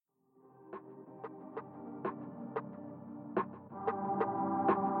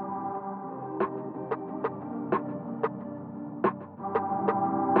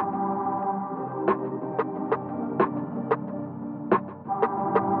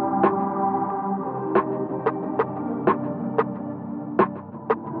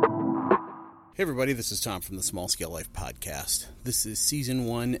Hey everybody, this is Tom from the Small Scale Life Podcast. This is Season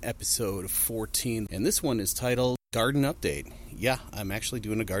 1, Episode 14, and this one is titled Garden Update. Yeah, I'm actually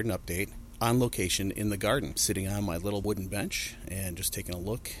doing a garden update on location in the garden, sitting on my little wooden bench and just taking a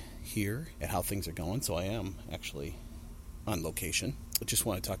look here at how things are going. So I am actually on location. I just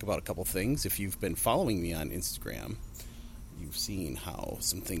want to talk about a couple things. If you've been following me on Instagram, you've seen how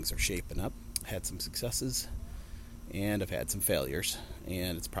some things are shaping up. Had some successes, and I've had some failures,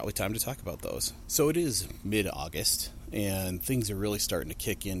 and it's probably time to talk about those. So it is mid-August, and things are really starting to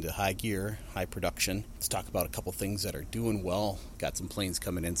kick into high gear, high production. Let's talk about a couple things that are doing well. Got some planes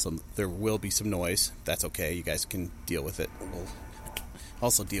coming in, so there will be some noise. That's okay. You guys can deal with it. We'll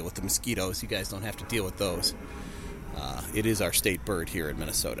also deal with the mosquitoes. You guys don't have to deal with those. It is our state bird here in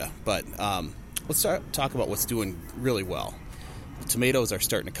Minnesota. But let's talk about what's doing really well. The tomatoes are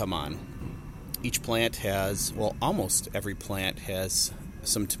starting to come on. Each plant has, almost every plant has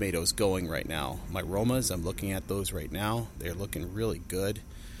some tomatoes going right now. My Romas, I'm looking at those right now. They're looking really good,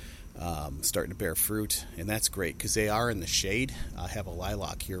 starting to bear fruit, and that's great because they are in the shade. I have a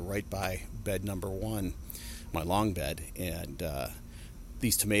lilac here right by bed number 1, my long bed, and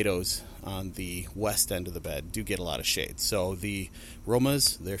these tomatoes on the west end of the bed do get a lot of shade. So the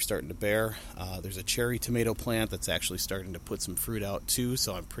Romas, they're starting to bear. There's a cherry tomato plant that's actually starting to put some fruit out too,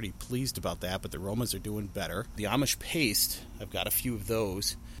 so I'm pretty pleased about that, but the Romas are doing better. The Amish paste, I've got a few of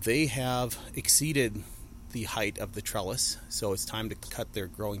those. They have exceeded the height of the trellis, so it's time to cut their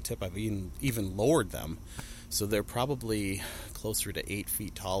growing tip. I've even lowered them, so they're probably closer to 8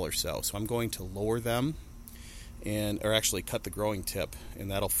 feet tall or so. So I'm going to lower them or actually cut the growing tip, and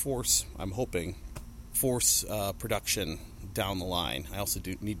that'll force production down the line. I also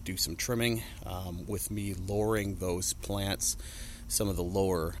need to do some trimming. With me lowering those plants, some of the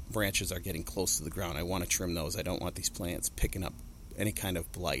lower branches are getting close to the ground. I want to trim those. I don't want these plants picking up any kind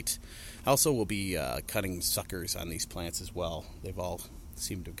of blight. I also will be cutting suckers on these plants as well. They've all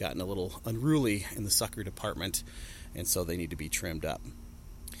seemed to have gotten a little unruly in the sucker department, and so they need to be trimmed up.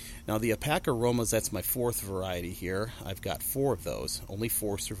 Now the Alpaca Romas, that's my 4th variety here. I've got 4 of those. Only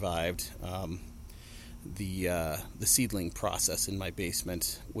 4 survived the seedling process in my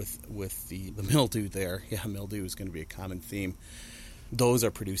basement with the mildew there. Yeah, mildew is going to be a common theme. Those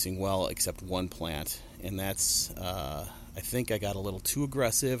are producing well except one plant, and that's I think I got a little too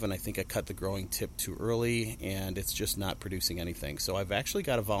aggressive, and I think I cut the growing tip too early, and it's just not producing anything. So I've actually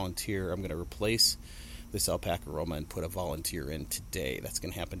got a volunteer. I'm going to replace this Alpaca Roma and put a volunteer in today. That's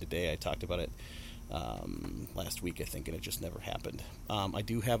going to happen today. I talked about it last week, I think, and it just never happened. I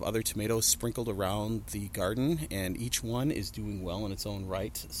do have other tomatoes sprinkled around the garden, and each one is doing well in its own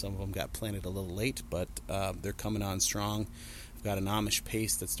right. Some of them got planted a little late, but they're coming on strong. I've got an Amish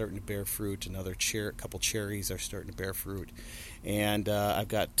paste that's starting to bear fruit. A couple cherries are starting to bear fruit. And I've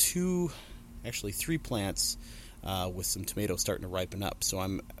got 3 plants with some tomatoes starting to ripen up, so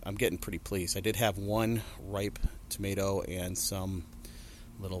I'm getting pretty pleased. I did have one ripe tomato, and some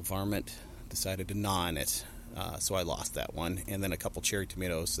little varmint decided to gnaw on it, so I lost that one. And then a couple cherry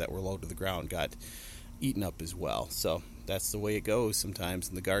tomatoes that were low to the ground got eaten up as well. So that's the way it goes sometimes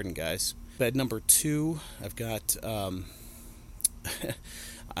in the garden, guys. Bed number 2, I've got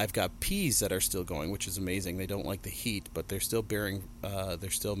I've got peas that are still going, which is amazing. They don't like the heat, but they're still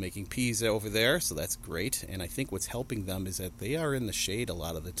making peas over there, so that's great. And I think what's helping them is that they are in the shade a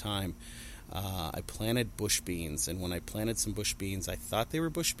lot of the time. I planted bush beans, and when I planted some bush beans, I thought they were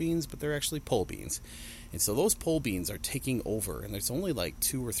bush beans, but they're actually pole beans. And so those pole beans are taking over, and there's only like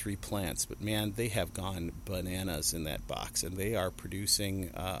 2 or 3 plants, but man, they have gone bananas in that box, and they are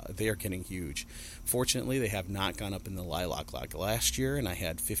producing, they are getting huge. Fortunately, they have not gone up in the lilac like last year, and I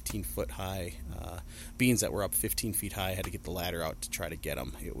had 15-foot high beans that were up 15 feet high. I had to get the ladder out to try to get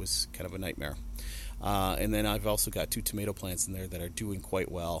them. It was kind of a nightmare. And then I've also got 2 tomato plants in there that are doing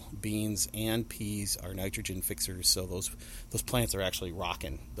quite well. Beans and peas are nitrogen fixers, so those plants are actually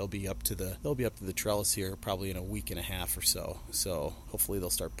rocking. They'll be up to the trellis here probably in a week and a half or so. So hopefully they'll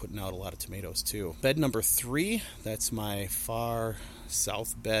start putting out a lot of tomatoes too. Bed number 3, that's my far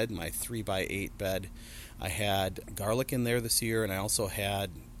south bed, my 3x8 bed. I had garlic in there this year, and I also had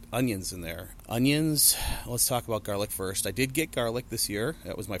onions in there. Onions, let's talk about garlic first. I did get garlic this year.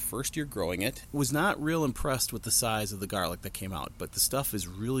 That was my first year growing it. Was not real impressed with the size of the garlic that came out, but the stuff is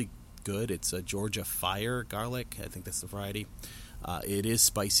really good. It's a Georgia Fire garlic. I think that's the variety. It is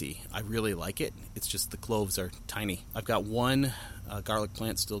spicy. I really like it. It's just the cloves are tiny. I've got one garlic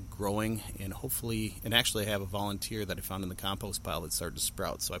plant still growing, and actually I have a volunteer that I found in the compost pile that started to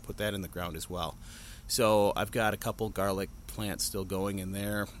sprout, so I put that in the ground as well. So I've got a couple garlic plants still going in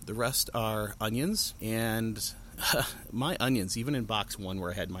there. The rest are onions, and my onions, even in box 1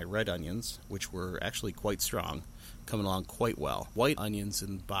 where I had my red onions, which were actually quite strong, coming along quite well. White onions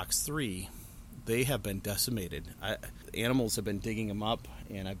in box 3, they have been decimated. Animals have been digging them up,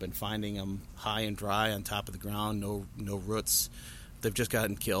 and I've been finding them high and dry on top of the ground, no roots. They've just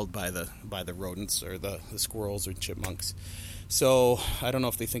gotten killed by the rodents or the squirrels or chipmunks. So I don't know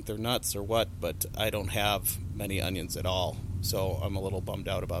if they think they're nuts or what, but I don't have many onions at all. So I'm a little bummed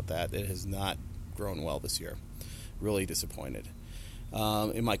out about that. It has not grown well this year. Really disappointed.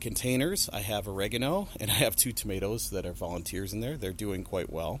 In my containers, I have oregano, and I have 2 tomatoes that are volunteers in there. They're doing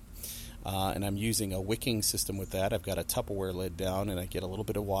quite well. And I'm using a wicking system with that. I've got a Tupperware lid down, and I get a little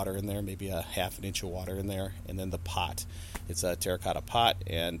bit of water in there, maybe a half an inch of water in there, and then the pot. It's a terracotta pot,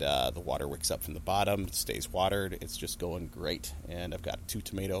 and the water wicks up from the bottom. It stays watered. It's just going great. And I've got 2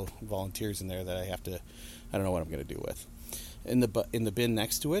 tomato volunteers in there that I don't know what I'm going to do with. In the bin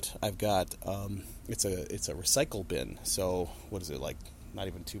next to it, I've got it's a recycle bin. So what is it, like? Not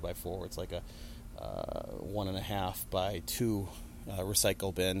even 2x4. It's like a 1.5 by 2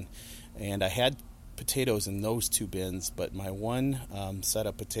 recycle bin. And I had potatoes in those 2 bins, but my one set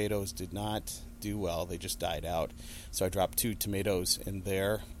of potatoes did not do well. They just died out. So I dropped 2 tomatoes in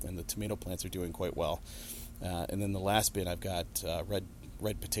there, and the tomato plants are doing quite well. And then the last bin, I've got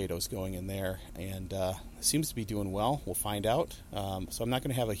red potatoes going in there, and seems to be doing well. We'll find out. So I'm not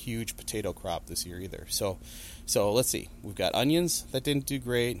going to have a huge potato crop this year either. So let's see. We've got onions that didn't do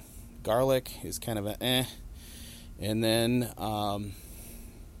great. Garlic is kind of and then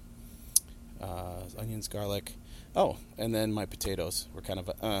onions, garlic. Oh, and then my potatoes were kind of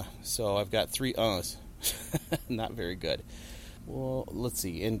So I've got 3 Not very good. Well, let's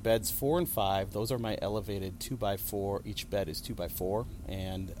see. In beds 4 and 5, those are my elevated 2x4. Each bed is 2x4,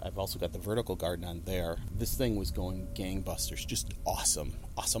 and I've also got the vertical garden on there. This thing was going gangbusters. Just awesome.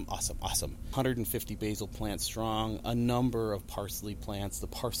 150 basil plants strong, a number of parsley plants. The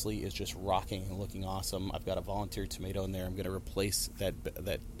parsley is just rocking and looking awesome. I've got a volunteer tomato in there. I'm going to replace that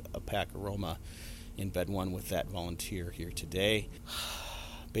Pack Aroma in bed 1 with that volunteer here today.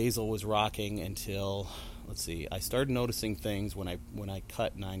 Basil was rocking until, let's see, I started noticing things when I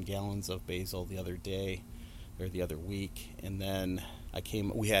cut 9 gallons of basil the other day, or the other week, and then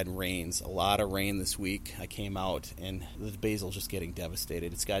we had rains, a lot of rain this week. I came out, and the basil's just getting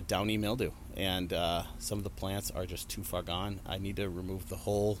devastated. It's got downy mildew, and some of the plants are just too far gone. I need to remove the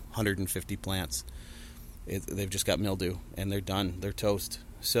whole 150 plants. They've just got mildew, and they're done. They're toast.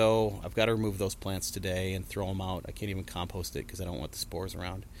 So I've got to remove those plants today and throw them out. I can't even compost it because I don't want the spores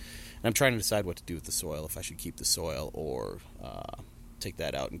around. And I'm trying to decide what to do with the soil, if I should keep the soil or take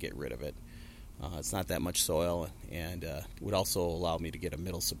that out and get rid of it. It's not that much soil, and it would also allow me to get a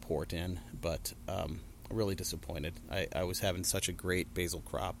middle support in, but really disappointed. I was having such a great basil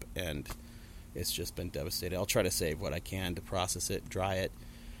crop, and it's just been devastated. I'll try to save what I can to process it, dry it,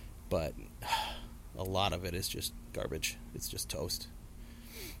 but a lot of it is just garbage. It's just toast.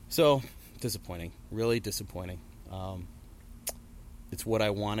 So, disappointing. Really disappointing. It's what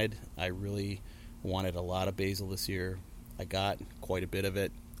I wanted. I really wanted a lot of basil this year. I got quite a bit of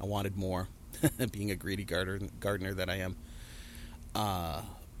it. I wanted more, being a greedy gardener that I am.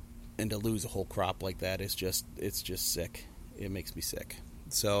 And to lose a whole crop like that is just sick. It makes me sick.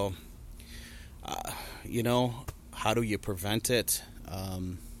 So, how do you prevent it?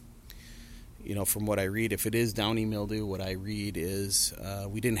 From what I read, if it is downy mildew, what I read is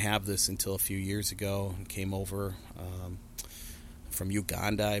we didn't have this until a few years ago. It came over from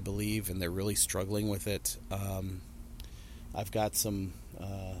Uganda, I believe, and they're really struggling with it. I've got some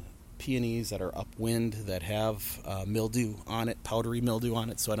peonies that are upwind that have mildew on it, powdery mildew on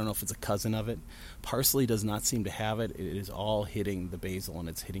it, so I don't know if it's a cousin of it. Parsley does not seem to have it. It is all hitting the basil, and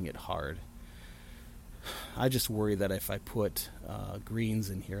it's hitting it hard. I just worry that if I put greens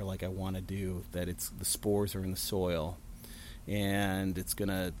in here like I want to do, that the spores are in the soil, and it's going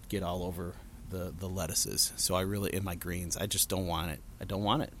to get all over the lettuces. So in my greens, I just don't want it. I don't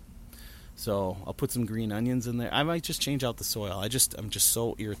want it. So I'll put some green onions in there. I might just change out the soil. I'm just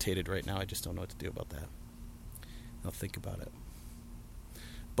so irritated right now. I just don't know what to do about that. I'll think about it.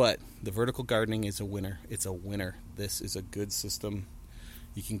 But the vertical gardening is a winner. It's a winner. This is a good system.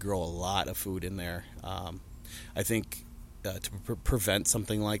 You can grow a lot of food in there. I think to prevent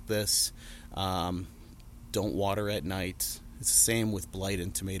something like this, don't water at night. It's the same with blight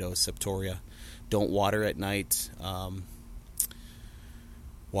in tomatoes, septoria. Don't water at night.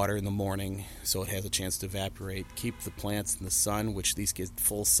 Water in the morning so it has a chance to evaporate. Keep the plants in the sun, which these get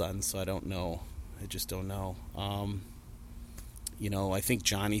full sun, so I don't know. I just don't know. I think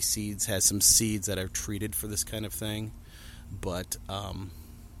Johnny Seeds has some seeds that are treated for this kind of thing. But,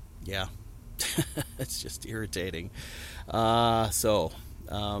 It's just irritating. Some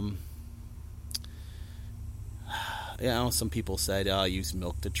people said use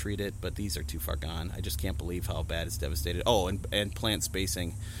milk to treat it, but these are too far gone. I just can't believe how bad it's devastated. Oh, and plant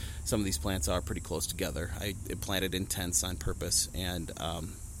spacing. Some of these plants are pretty close together. I planted in tents on purpose, and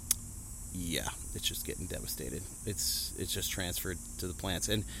it's just getting devastated. It's just transferred to the plants.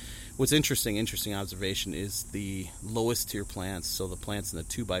 And what's interesting observation is the lowest tier plants. So the plants in the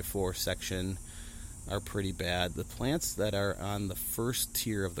 2x4 section are pretty bad. The plants that are on the first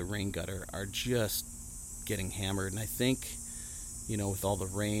tier of the rain gutter are just getting hammered, and I think, with all the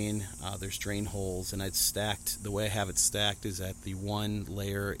rain, there's drain holes, and it's stacked. The way I have it stacked is that the one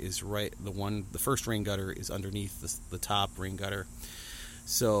layer is the first rain gutter is underneath the top rain gutter,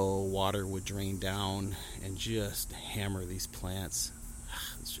 so water would drain down and just hammer these plants.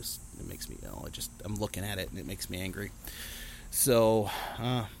 It makes me ill. I'm looking at it and it makes me angry. So,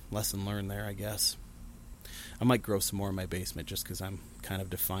 lesson learned there, I guess. I might grow some more in my basement just because I'm kind of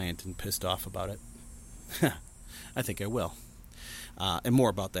defiant and pissed off about it. I think I will. And more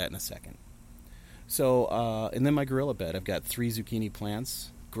about that in a second. So, and then my gorilla bed. I've got 3 zucchini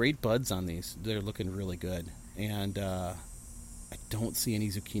plants. Great buds on these. They're looking really good. And I don't see any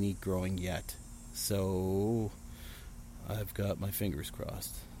zucchini growing yet. So, I've got my fingers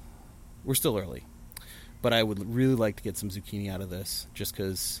crossed. We're still early. But I would really like to get some zucchini out of this just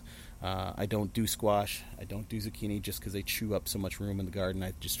because I don't do squash. I don't do zucchini just because they chew up so much room in the garden.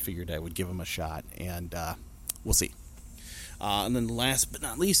 I just figured I would give them a shot, and we'll see. And then last but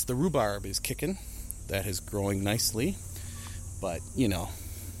not least, the rhubarb is kicking. That is growing nicely. But, you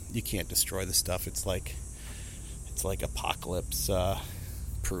can't destroy the stuff. It's like apocalypse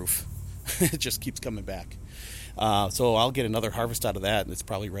proof. It just keeps coming back. So I'll get another harvest out of that, and it's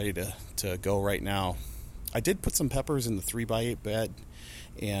probably ready to go right now. I did put some peppers in the 3x8 bed,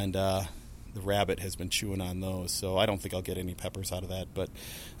 and the rabbit has been chewing on those, so I don't think I'll get any peppers out of that, but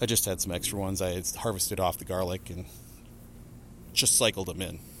I just had some extra ones. I had harvested off the garlic and just cycled them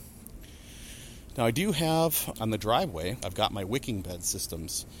in. Now I do have, on the driveway, I've got my wicking bed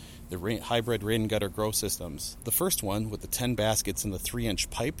systems, the hybrid rain gutter grow systems. The first one with the 10 baskets and the 3-inch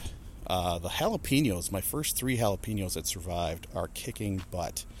pipe, the jalapenos, my first 3 jalapenos that survived, are kicking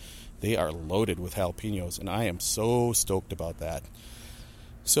butt. They are loaded with jalapenos, and I am so stoked about that.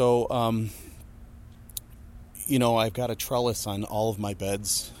 So, I've got a trellis on all of my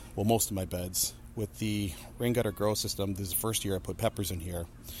beds, well, most of my beds, with the rain gutter grow system. This is the first year I put peppers in here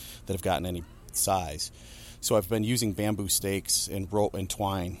that have gotten any size. So I've been using bamboo stakes and rope and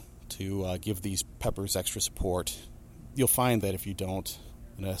twine to give these peppers extra support. You'll find that if you don't,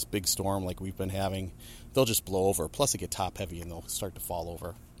 in a big storm like we've been having, they'll just blow over. Plus they get top heavy and they'll start to fall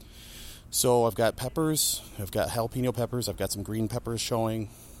over. So I've got peppers, I've got jalapeno peppers, I've got some green peppers showing.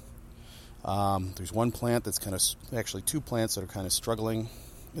 There's one plant that's actually 2 plants that are kind of struggling.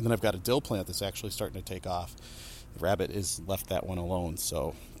 And then I've got a dill plant that's actually starting to take off. The rabbit has left that one alone,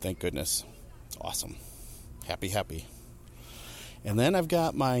 so thank goodness. It's awesome. Happy. And then I've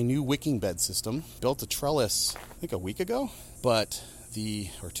got my new wicking bed system. Built a trellis, I think a week ago, or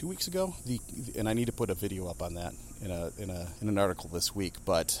 2 weeks ago. And I need to put a video up on that in an article this week.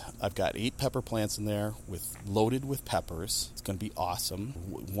 But I've got 8 pepper plants in there loaded with peppers. It's going to be awesome.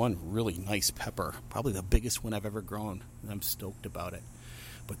 One really nice pepper, probably the biggest one I've ever grown. And I'm stoked about it.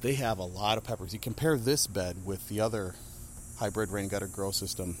 But they have a lot of peppers. You compare this bed with the other hybrid rain gutter grow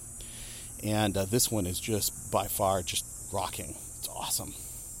system, and this one is just by far just rocking. It's awesome.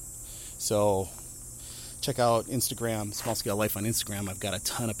 So check out Instagram, Small Scale Life on Instagram. I've got a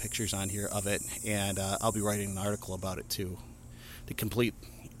ton of pictures on here of it, and I'll be writing an article about it too to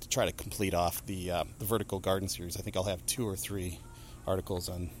try to complete off the vertical garden series. I think I'll have 2 or 3 articles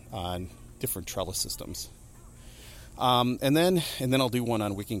on different trellis systems. And then I'll do one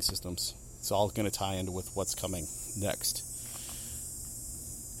on wicking systems. It's all going to tie into with what's coming next.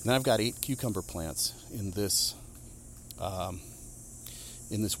 And then I've got 8 cucumber plants in this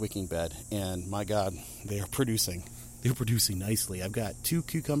wicking bed, and my God, they are producing. They're producing nicely. I've got 2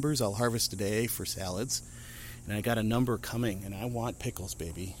 cucumbers I'll harvest today for salads, and I got a number coming, and I want pickles,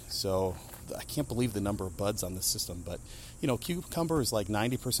 baby. So I can't believe the number of buds on this system, but cucumber is like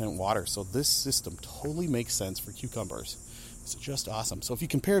 90% water, so this system totally makes sense for cucumbers. It's just awesome. So if you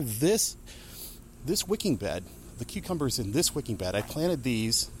compare this wicking bed, the cucumbers in this wicking bed, I planted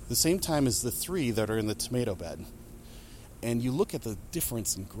these the same time as the 3 that are in the tomato bed, and you look at the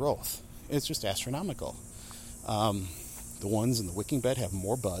difference in growth. It's just astronomical. The ones in the wicking bed have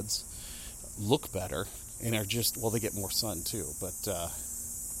more buds, look better, and are they get more sun too, but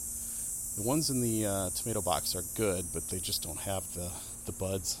the ones in the tomato box are good, but they just don't have the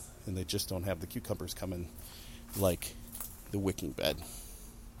buds and they just don't have the cucumbers coming like the wicking bed.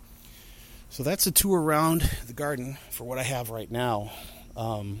 So that's a tour around the garden for what I have right now.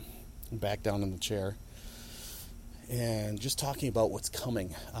 I'm back down in the chair and just talking about what's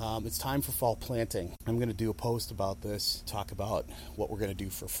coming. It's time for fall planting. I'm going to do a post about this, talk about what we're going to do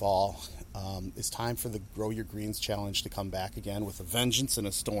for fall. It's time for the Grow Your Greens Challenge to come back again with a vengeance and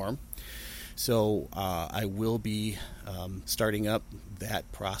a storm. So I will be starting up that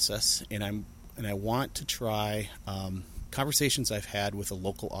process, and I want to try conversations I've had with a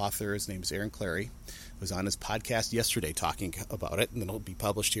local author. His name is Aaron Clary. I was on his podcast yesterday talking about it, and it'll be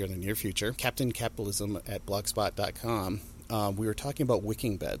published here in the near future. Captain Capitalism at blogspot.com. We were talking about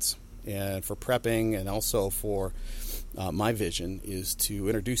wicking beds, and for prepping, and also for my vision is to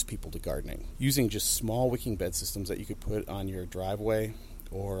introduce people to gardening using just small wicking bed systems that you could put on your driveway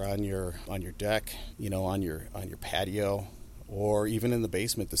or on your deck, on your patio, or even in the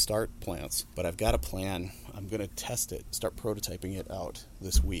basement to start plants. But I've got a plan. I'm going to test it, start prototyping it out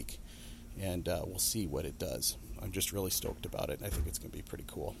this week, and we'll see what it does. I'm just really stoked about it. I think it's going to be pretty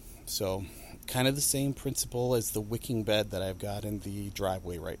cool. So kind of the same principle as the wicking bed that I've got in the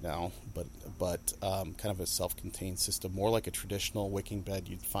driveway right now, but kind of a self-contained system, more like a traditional wicking bed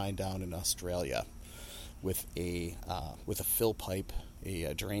you'd find down in Australia, with a fill pipe,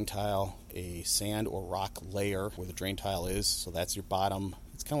 a drain tile, a sand or rock layer where the drain tile is. So that's your bottom.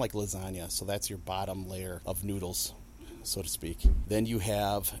 It's kind of like lasagna. So that's your bottom layer of noodles, so to speak. Then you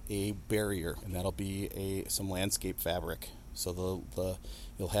have a barrier, and that'll be some landscape fabric. So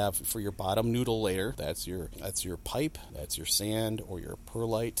you'll have for your bottom noodle layer, that's your pipe, that's your sand or your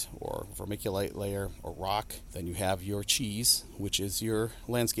perlite or vermiculite layer or rock. Then you have your cheese, which is your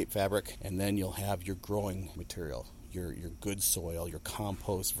landscape fabric, and then you'll have your growing material, your good soil, your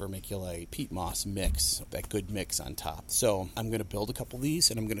compost, vermiculite, peat moss mix, that good mix on top. So I'm going to build a couple of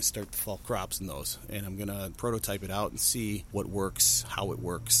these, and I'm going to start the fall crops in those, and I'm going to prototype it out and see what works, how it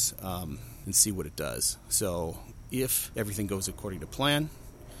works, and see what it does. So if everything goes according to plan,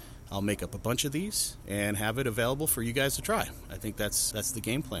 I'll make up a bunch of these and have it available for you guys to try. I think that's the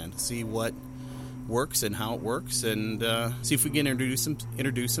game plan, to see what works and how it works, and see if we can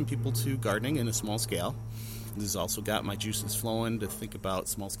introduce some people to gardening in a small scale. This has also got my juices flowing to think about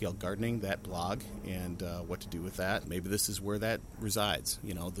small-scale gardening, that blog, and what to do with that. Maybe this is where that resides.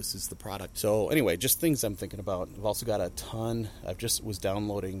 This is the product. So anyway, just things I'm thinking about. I've also got a ton. I just was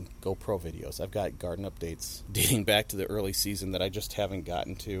downloading GoPro videos. I've got garden updates dating back to the early season that I just haven't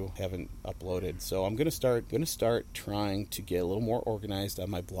uploaded. So I'm going to start trying to get a little more organized on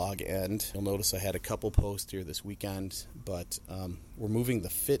my blog end. You'll notice I had a couple posts here this weekend, but we're moving the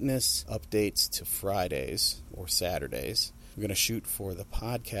fitness updates to Fridays or Saturdays. We're going to shoot for the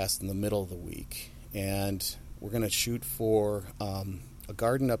podcast in the middle of the week, and we're going to shoot for a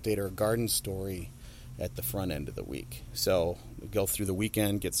garden update or a garden story at the front end of the week. So we go through the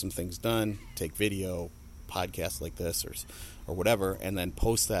weekend, get some things done, take video, podcasts like this or whatever, and then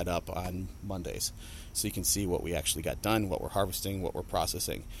post that up on Mondays so you can see what we actually got done, what we're harvesting, what we're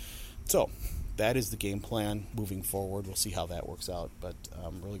processing. So that is the game plan moving forward. We'll see how that works out, but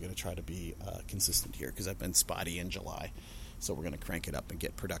I'm really going to try to be consistent here because I've been spotty in July. So we're going to crank it up and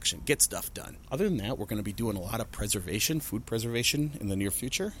get stuff done. Other than that, we're going to be doing a lot of food preservation in the near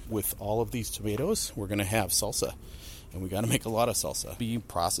future. With all of these tomatoes, we're going to have salsa, and we got to make a lot of salsa. Be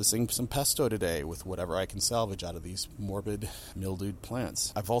processing some pesto today with whatever I can salvage out of these morbid, mildewed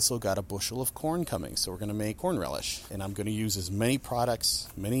plants. I've also got a bushel of corn coming, so we're going to make corn relish, and I'm going to use as many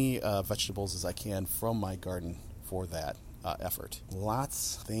vegetables as I can from my garden for that effort.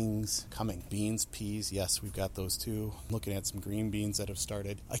 Lots of things coming. Beans, peas, yes, we've got those too. I'm looking at some green beans that have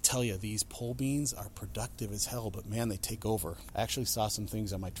started. I tell you, these pole beans are productive as hell, but man, they take over. I actually saw some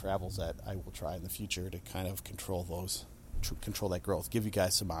things on my travels that I will try in the future to kind of control that growth, give you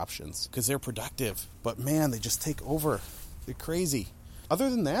guys some options, because they're productive, but man, they just take over. They're crazy. Other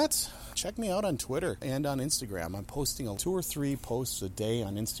than that, check me out on Twitter and on Instagram. I'm posting 2 or 3 posts a day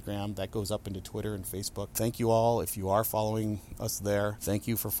on Instagram. That goes up into Twitter and Facebook. Thank you all if you are following us there. Thank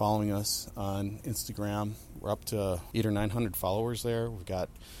you for following us on Instagram. We're up to 800 or 900 followers there. We've got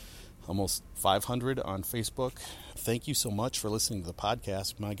almost 500 on Facebook. Thank you so much for listening to the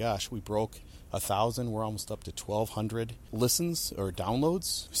podcast. My gosh, we broke 1,000. We're almost up to 1,200 listens or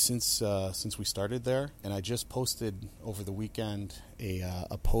downloads since we started there. And I just posted over the weekend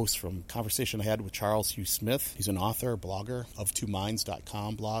a post from a conversation I had with Charles Hugh Smith. He's an author, blogger of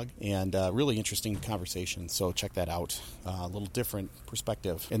twominds.com blog, and really interesting conversation. So check that out. A little different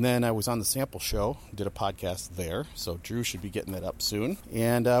perspective. And then I was on the Sample Show, did a podcast there. So Drew should be getting that up soon.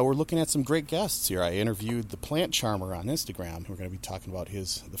 And we're looking at some great guests here. I interviewed the plant charmer Farmer on Instagram. We're going to be talking about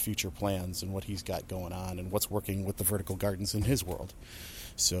the future plans and what he's got going on and what's working with the vertical gardens in his world.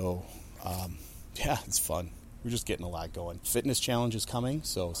 So, yeah, it's fun. We're just getting a lot going. Fitness challenge is coming,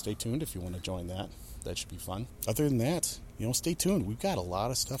 so stay tuned if you want to join that. That should be fun. Other than that, stay tuned. We've got a lot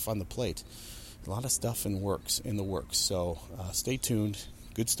of stuff on the plate. A lot of stuff in the works. So stay tuned.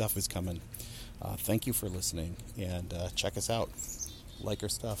 Good stuff is coming. Thank you for listening, and check us out. Like our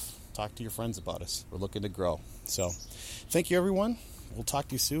stuff. Talk to your friends about us. We're looking to grow. So thank you, everyone. We'll talk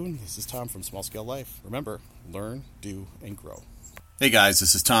to you soon. This is Tom from Small Scale Life. Remember, learn, do, and grow. Hey guys,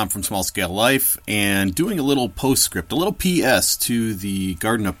 this is Tom from Small Scale Life, and doing a little postscript, a little PS to the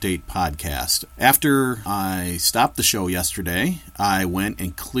Garden Update podcast. After I stopped the show yesterday, I went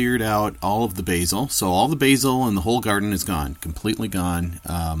and cleared out all of the basil. So all the basil in the whole garden is gone, completely gone.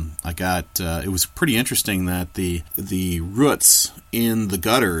 It was pretty interesting that the roots in the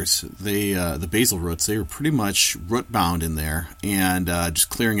gutters, the basil roots, they were pretty much root bound in there, and just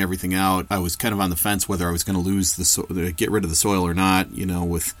clearing everything out. I was kind of on the fence whether I was going to get rid of the soil or not.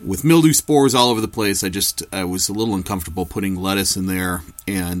 With mildew spores all over the place, I was a little uncomfortable putting lettuce in there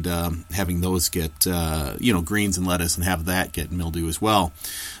and having those get greens and lettuce and have that get mildew as well.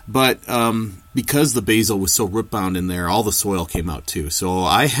 But because the basil was so root bound in there, all the soil came out too. So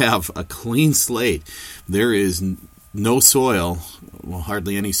I have a clean slate. There is no soil, well,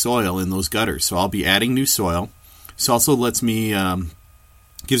 hardly any soil in those gutters. So I'll be adding new soil. This also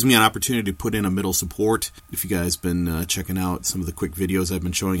gives me an opportunity to put in a middle support. If you guys have been checking out some of the quick videos I've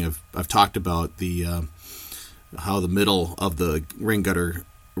been showing, I've talked about how the middle of the rain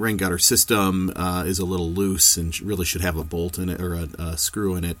gutter system is a little loose and really should have a bolt in it or a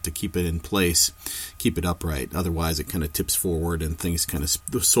screw in it to keep it in place, keep it upright. Otherwise, it kind of tips forward and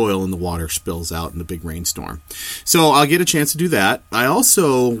the soil and the water spills out in a big rainstorm. So I'll get a chance to do that. I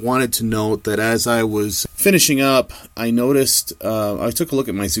also wanted to note that as I was finishing up, I noticed I took a look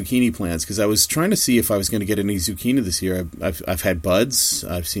at my zucchini plants because I was trying to see if I was going to get any zucchini this year. I've had buds.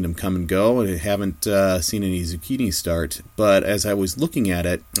 I've seen them come and go, and I haven't seen any zucchini start. But as I was looking at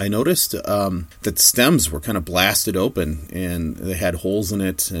it, I noticed that stems were kind of blasted open, and they had holes in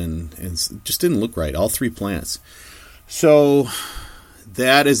it, and just didn't look right, all three plants. So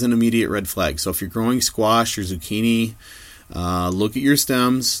that is an immediate red flag. So if you're growing squash or zucchini, look at your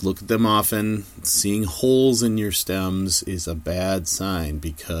stems, look at them often. Seeing holes in your stems is a bad sign,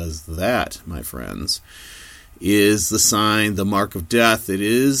 because that, my friends, is the mark of death. It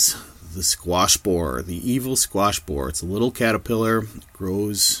is the squash borer, the evil squash borer. It's a little caterpillar,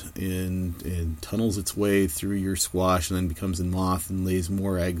 grows and tunnels its way through your squash and then becomes a moth and lays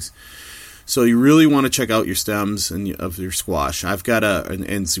more eggs. So you really want to check out your stems of your squash. And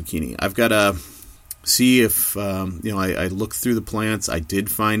zucchini. I've got to see if, I looked through the plants. I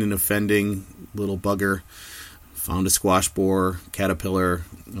did find an offending little bugger. Found a squash borer, caterpillar.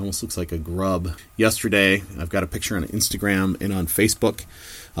 It almost looks like a grub. Yesterday, I've got a picture on Instagram and on Facebook.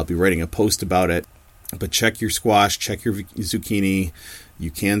 I'll be writing a post about it. But check your squash, check your zucchini. You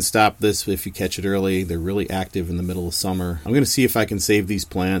can stop this if you catch it early. They're really active in the middle of summer. I'm going to see if I can save these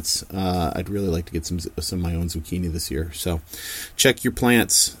plants. I'd really like to get some of my own zucchini this year. So check your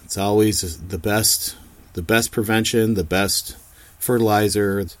plants. It's always the best prevention, the best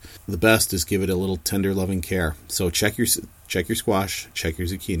fertilizer. The best is give it a little tender, loving care. So check your squash, check your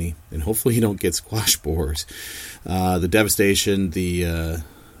zucchini, and hopefully you don't get squash borers. The devastation, the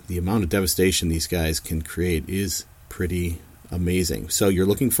amount of devastation these guys can create is pretty amazing. So you're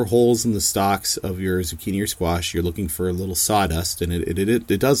looking for holes in the stalks of your zucchini or squash. You're looking for a little sawdust, and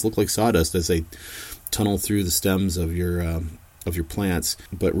it does look like sawdust as they tunnel through the stems of your plants.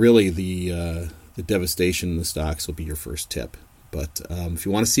 But really, the devastation in the stalks will be your first tip. But if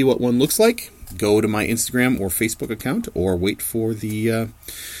you want to see what one looks like, go to my Instagram or Facebook account, or wait for the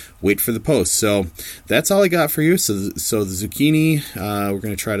post. So that's all I got for you. So the zucchini, we're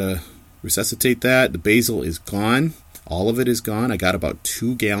going to try to resuscitate that. The basil is gone. All of it is gone. I got about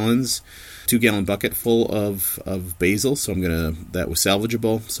 2 gallon bucket full of basil, so that was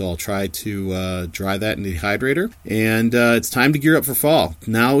salvageable. So I'll try to dry that in the dehydrator. And it's time to gear up for fall.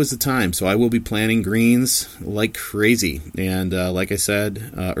 Now is the time. So I will be planting greens like crazy. And like I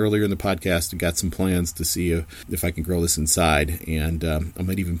said earlier in the podcast, I got some plans to see if I can grow this inside. And I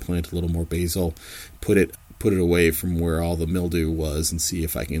might even plant a little more basil, put it away from where all the mildew was, and see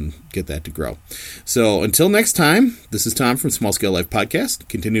if I can get that to grow. So until next time, this is Tom from Small Scale Life Podcast.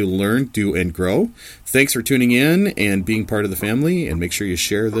 Continue to learn, do, and grow. Thanks for tuning in and being part of the family, and make sure you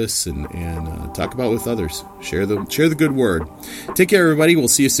share this and talk about it with others. Share the good word. Take care, everybody. We'll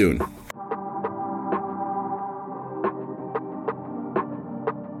see you soon.